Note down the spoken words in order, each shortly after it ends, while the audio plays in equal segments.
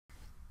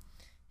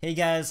Hey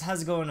guys,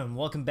 how's it going and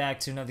welcome back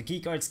to another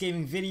Geek Arts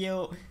Gaming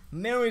video.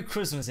 Merry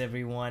Christmas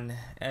everyone.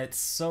 It's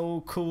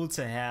so cool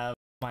to have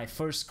my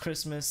first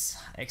Christmas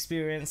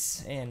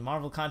experience in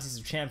Marvel Contest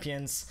of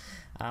Champions.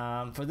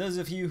 For those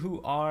of you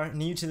who are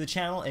new to the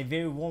channel, a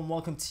very warm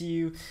welcome to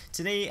you.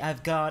 Today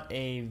I've got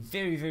a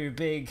very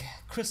big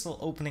crystal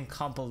opening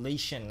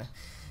compilation.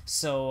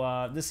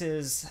 So this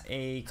is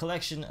a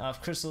collection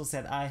of crystals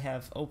that I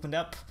have opened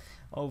up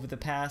over the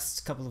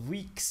past couple of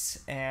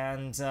weeks,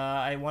 and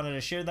I wanted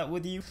to share that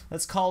with you.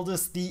 Let's call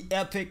this the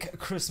epic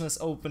Christmas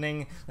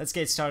opening. Let's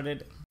get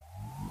started.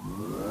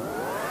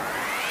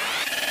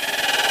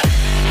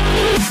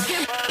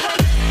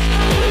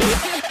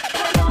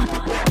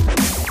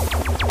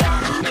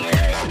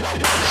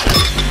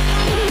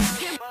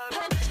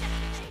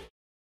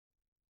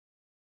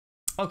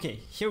 Okay,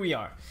 here we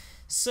are.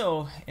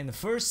 So in the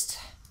first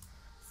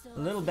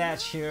little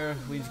batch here,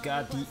 we've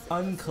got the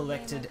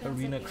uncollected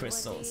arena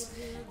crystals.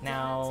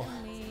 Now,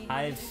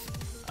 I've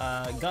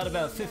got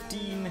about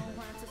 15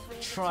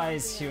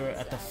 tries here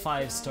at the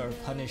 5-star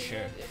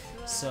Punisher.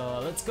 So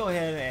let's go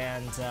ahead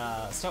and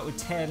start with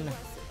 10.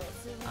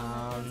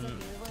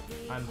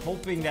 I'm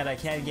hoping that I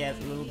can get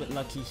a little bit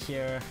lucky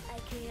here,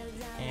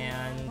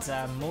 and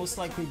I'm most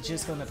likely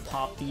just gonna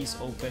pop these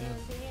open.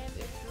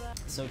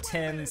 So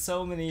 10,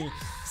 so many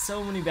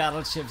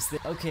battle chips.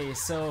 Okay,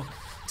 so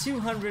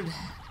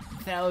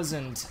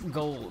 200,000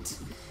 gold.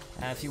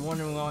 If you're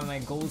wondering why my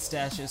gold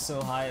stash is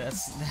so high,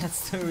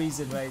 that's the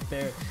reason right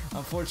there.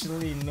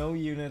 Unfortunately, no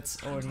units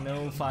or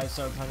no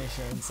 5-star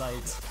Punisher in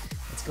sight.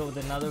 Let's go with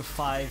another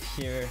 5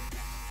 here,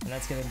 and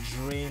that's gonna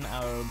drain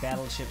our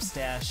battle chip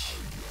stash.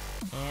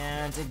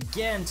 And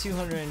again,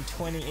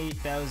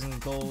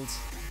 228,000 gold.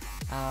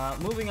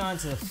 Moving on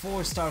to the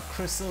 4-star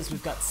crystals,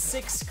 we've got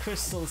 6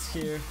 crystals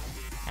here,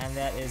 and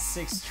that is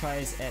 6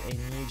 tries at a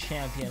new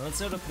champion.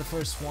 Let's load up the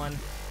first one.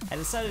 I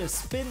decided to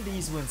spin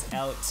these ones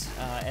out.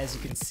 As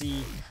you can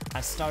see,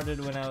 I started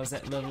when I was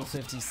at level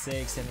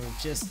 56, and we've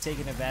just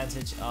taken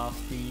advantage of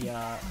the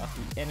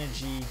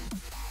energy,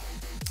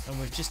 and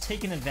we've just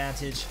taken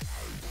advantage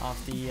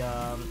of the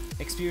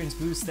experience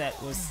boost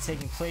that was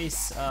taking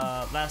place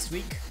last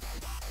week.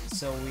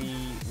 So we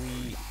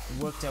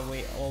worked our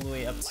way all the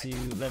way up to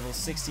level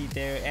 60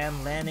 there,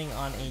 and landing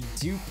on a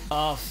dupe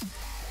of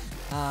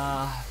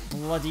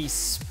bloody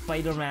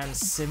Spider-Man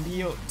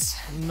symbiote.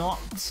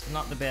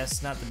 Not the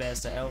best, not the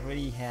best. I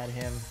already had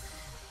him,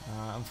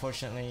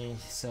 unfortunately,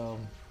 so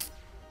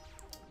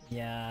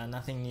yeah,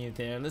 nothing new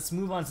there. Let's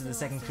move on to the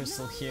second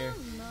crystal here.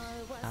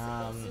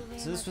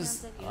 So this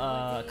was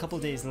a couple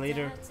days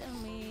later,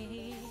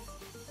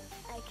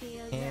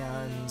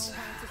 and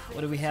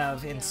what do we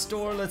have in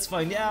store? Let's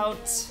find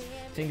out.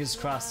 Fingers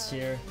crossed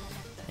here.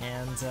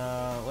 And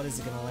what is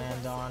it gonna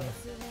land on?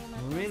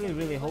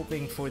 Really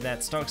hoping for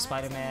that Stark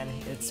Spider-Man.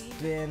 It's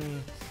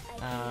been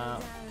a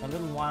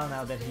little while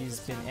now that he's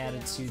been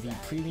added to the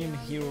premium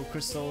hero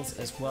crystals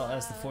as well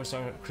as the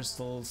 4-star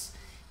crystals,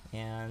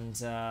 and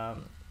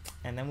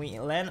then we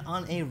land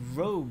on a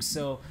rogue,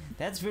 so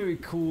that's very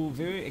cool.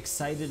 Very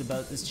excited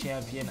about this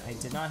champion. I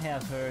did not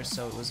have her,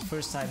 so it was the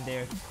first time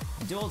there.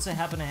 I do also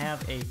happen to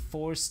have a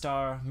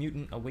 4-star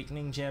mutant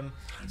awakening gem,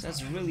 so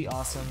that's really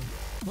awesome.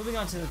 Moving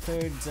on to the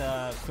third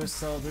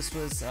crystal. This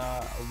was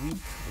a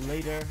week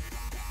later,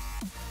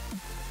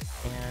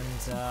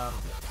 and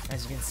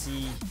as you can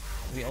see,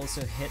 we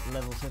also hit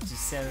level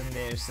 57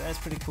 there, so that's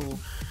pretty cool.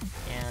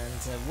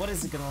 And what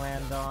is it gonna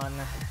land on?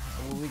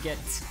 Will we get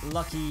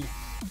lucky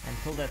and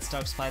pull that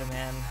Stark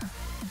Spider-Man?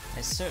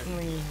 I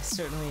certainly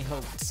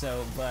hoped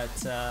so, but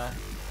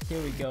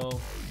here we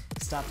go.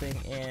 Stopping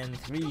in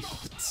 3,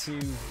 2,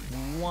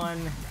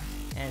 1,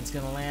 and it's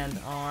gonna land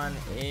on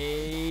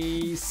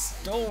a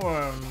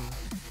Storm.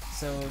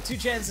 So 2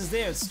 chances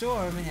there at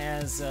Storm,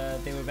 as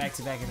they were back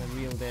to back in the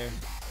reel there,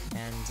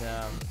 and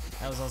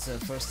that was also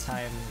the first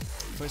time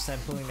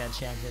pulling that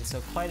champion.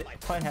 So quite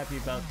happy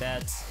about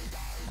that.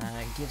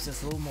 Gives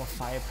us a little more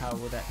firepower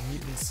with that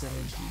mutant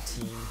synergy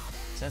team.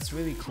 So that's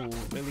really cool.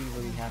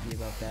 Really happy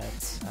about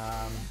that.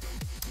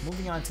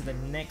 Moving on to the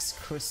next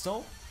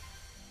crystal.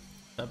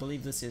 I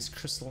believe this is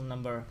crystal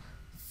number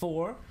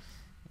 4,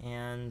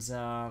 and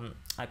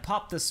I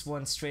popped this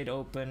one straight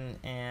open,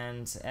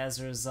 and as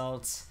a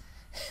result,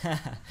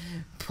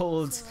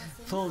 pulled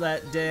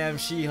that damn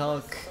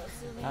She-Hulk.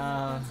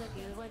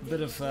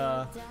 Bit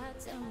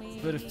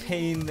of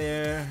pain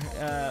there,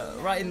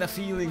 right in the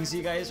feelings,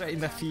 you guys, right in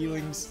the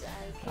feelings.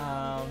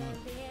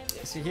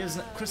 So here's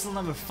crystal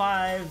number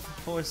 5,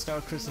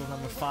 4-star crystal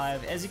number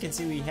 5. As you can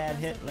see, we had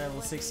hit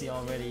level 60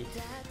 already,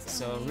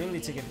 so really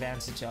took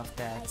advantage of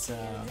that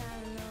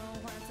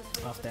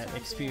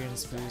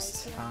experience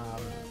boost.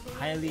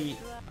 Highly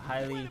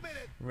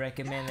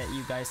recommend that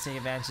you guys take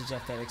advantage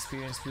of that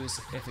experience boost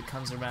if it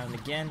comes around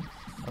again.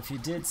 If you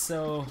did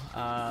so,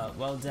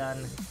 well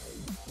done.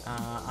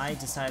 I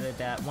decided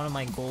that one of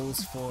my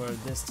goals for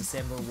this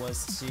December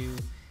was to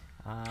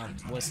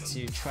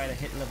try to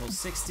hit level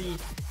 60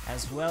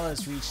 as well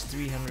as reach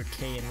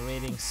 300k in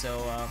rating.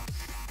 So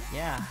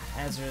yeah,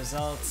 as a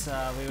result,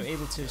 we were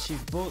able to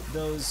achieve both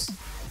those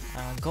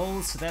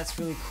gold, so that's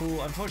really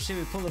cool.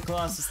 Unfortunately, we pulled the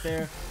Colossus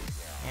there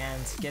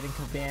and getting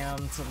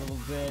kabammed a little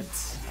bit.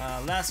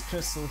 Last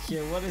crystal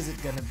here, what is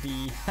it gonna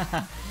be?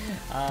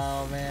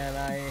 Oh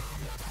man,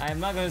 I'm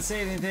not gonna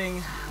say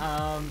anything,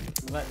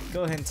 but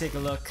go ahead and take a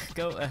look.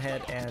 Go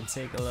ahead and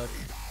take a look.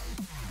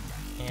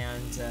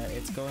 And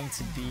it's going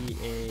to be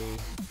a...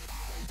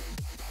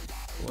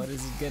 What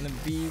is it gonna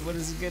be? What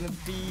is it gonna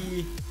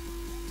be?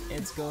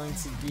 It's going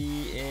to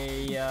be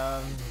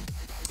a...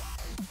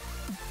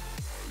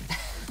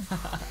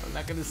 I'm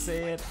not gonna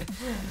say it.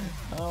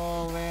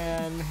 Oh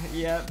man,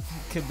 yep,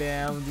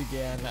 kabammed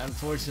again.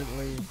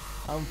 Unfortunately,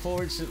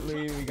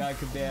 we got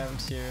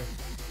kabammed here.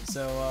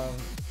 So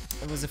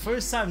it was the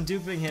first time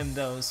duping him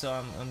though, so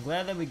I'm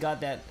glad that we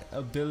got that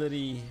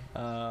ability,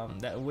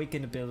 that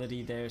awakened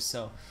ability there.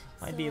 So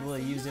might be able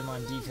to use him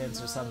on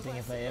defense or something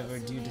if I ever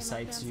do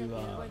decide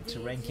to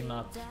rank him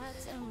up.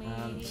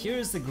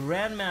 Here's the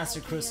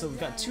Grandmaster Crystal. We've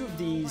got 2 of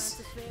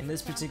these in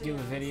this particular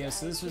video.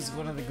 So this was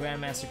one of the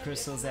Grandmaster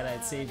Crystals that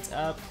I'd saved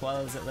up while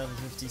I was at level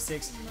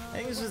 56. I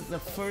think this was the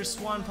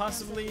first one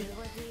possibly,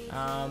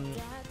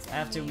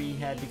 after we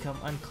had become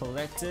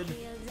uncollected.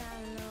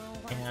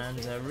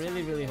 And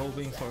really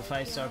hoping for a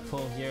 5-star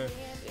pull here,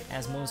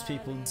 as most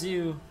people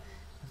do.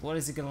 What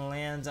is it gonna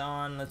land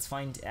on? Let's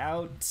find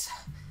out.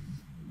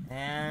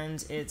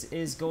 And it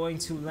is going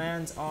to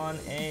land on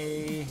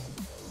a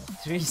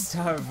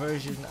 3-star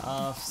version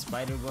of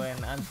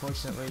Spider-Gwen,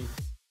 unfortunately.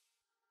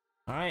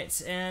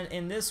 Alright, and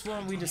in this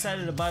one we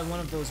decided to buy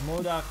one of those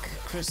MODOK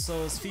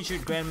crystals,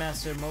 featured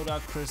Grandmaster MODOK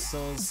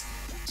crystals,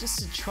 just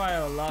to try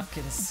our luck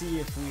and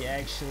see if we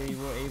actually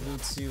were able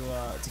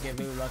to get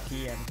really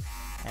lucky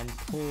and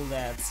pull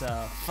that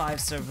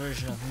 5-star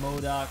version of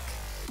MODOK.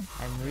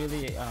 I'm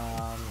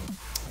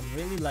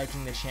really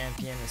liking the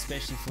champion,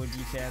 especially for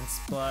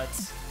defense, but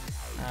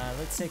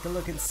let's take a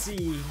look and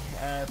see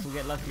if we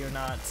get lucky or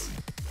not.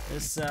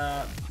 This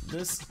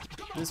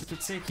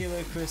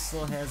particular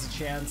crystal has a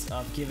chance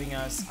of giving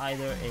us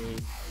either a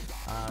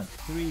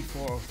 3,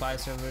 4, or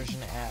 5-star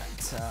version at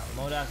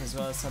MODOK, as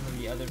well as some of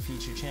the other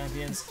featured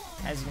champions.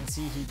 As you can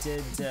see, he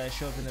did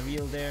show up in the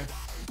reel there.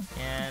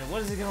 And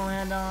what is it going to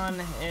land on?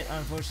 It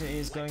unfortunately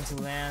is going to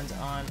land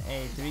on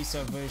a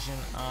 3-star version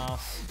of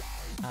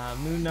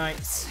Moon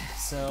Knight.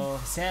 So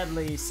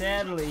sadly,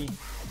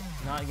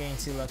 not getting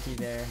too lucky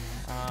there.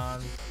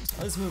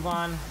 Let's move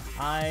on.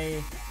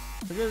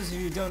 For those of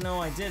you who don't know,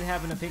 I did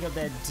happen to pick up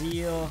that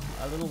deal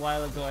a little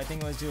while ago. I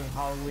think I was doing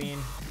Halloween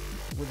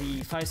with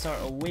the 5-star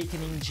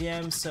Awakening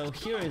gem. So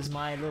here is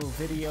my little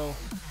video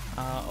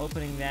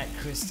opening that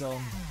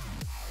crystal.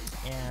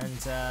 And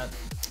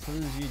for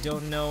those of you who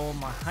don't know,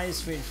 my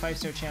highest rated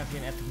 5-star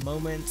champion at the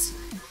moment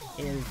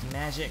is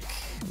Magik.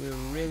 We were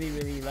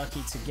really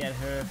lucky to get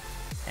her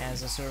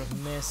as a sort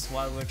of miss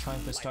while we were trying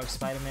for Stark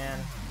Spider-Man.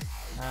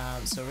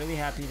 So really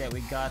happy that we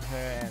got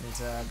her, and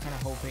kind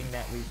of hoping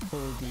that we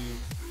pull the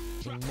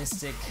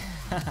Mystic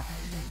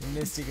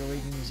Mystic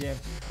Awakening gem.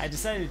 I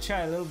decided to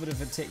try a little bit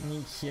of a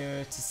technique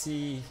here to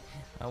see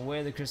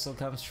where the crystal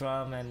comes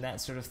from and that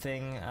sort of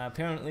thing.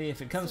 Apparently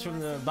if it comes from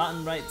the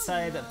bottom right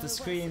side of the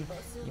screen,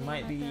 you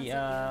might be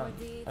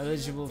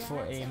eligible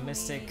for a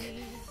Mystic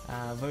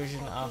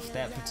version of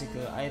that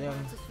particular item.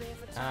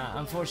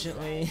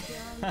 Unfortunately,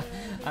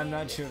 I'm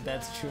not sure if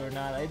that's true or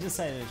not. I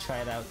decided to try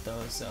it out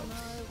though, so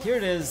here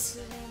it is.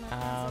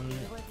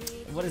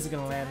 What is it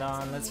gonna land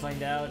on? Let's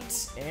find out.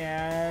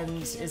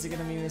 And is it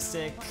gonna be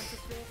Mystic?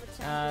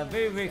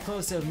 Very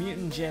close to a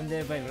mutant gem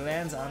there, but it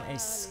lands on a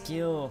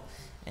skill,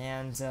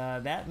 and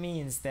that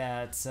means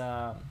that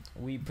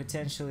we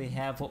potentially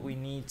have what we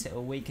need to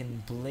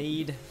awaken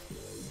Blade.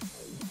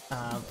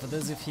 For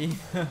those of you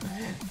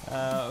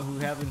who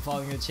have been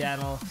following the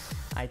channel,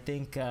 I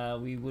think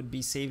we would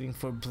be saving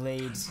for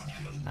Blade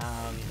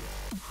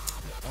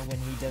when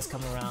he does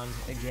come around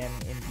again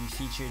in the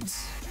featured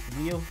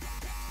reel.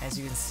 As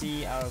you can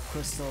see, our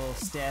crystal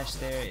stash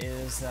there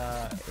is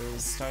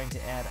starting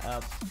to add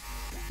up.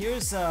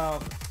 Here's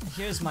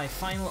my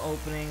final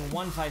opening,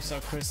 one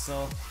 5-star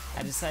crystal.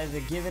 I decided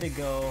to give it a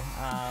go,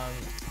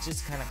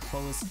 just kind of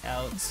close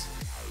out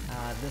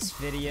this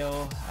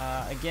video.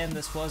 Again,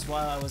 this was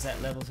while I was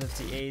at level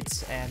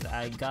 58, and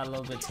I got a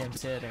little bit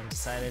tempted and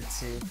decided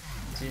to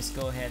just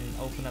go ahead and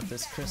open up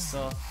this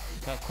crystal.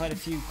 Got quite a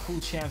few cool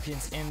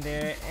champions in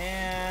there,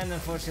 and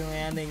unfortunately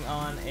landing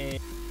on a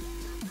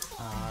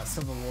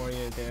Silver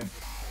Warrior there.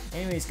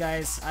 Anyways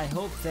guys, I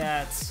hope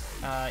that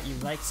you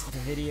liked the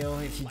video.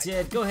 If you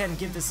did, go ahead and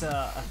give this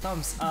a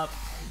thumbs up.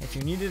 If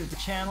you're new to the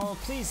channel,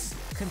 please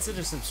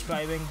consider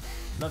subscribing.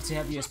 Love to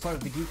have you as part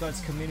of the Geek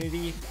Arts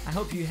community. I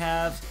hope you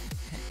have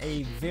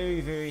a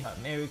very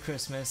Merry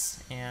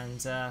Christmas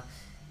and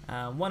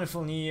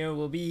wonderful New Year.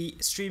 We'll be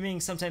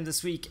streaming sometime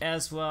this week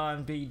as well,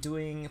 and be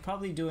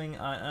probably doing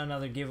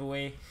another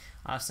giveaway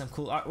of some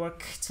cool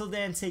artwork. Till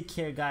then, take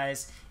care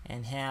guys,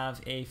 and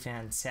have a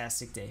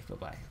fantastic day. Bye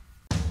bye.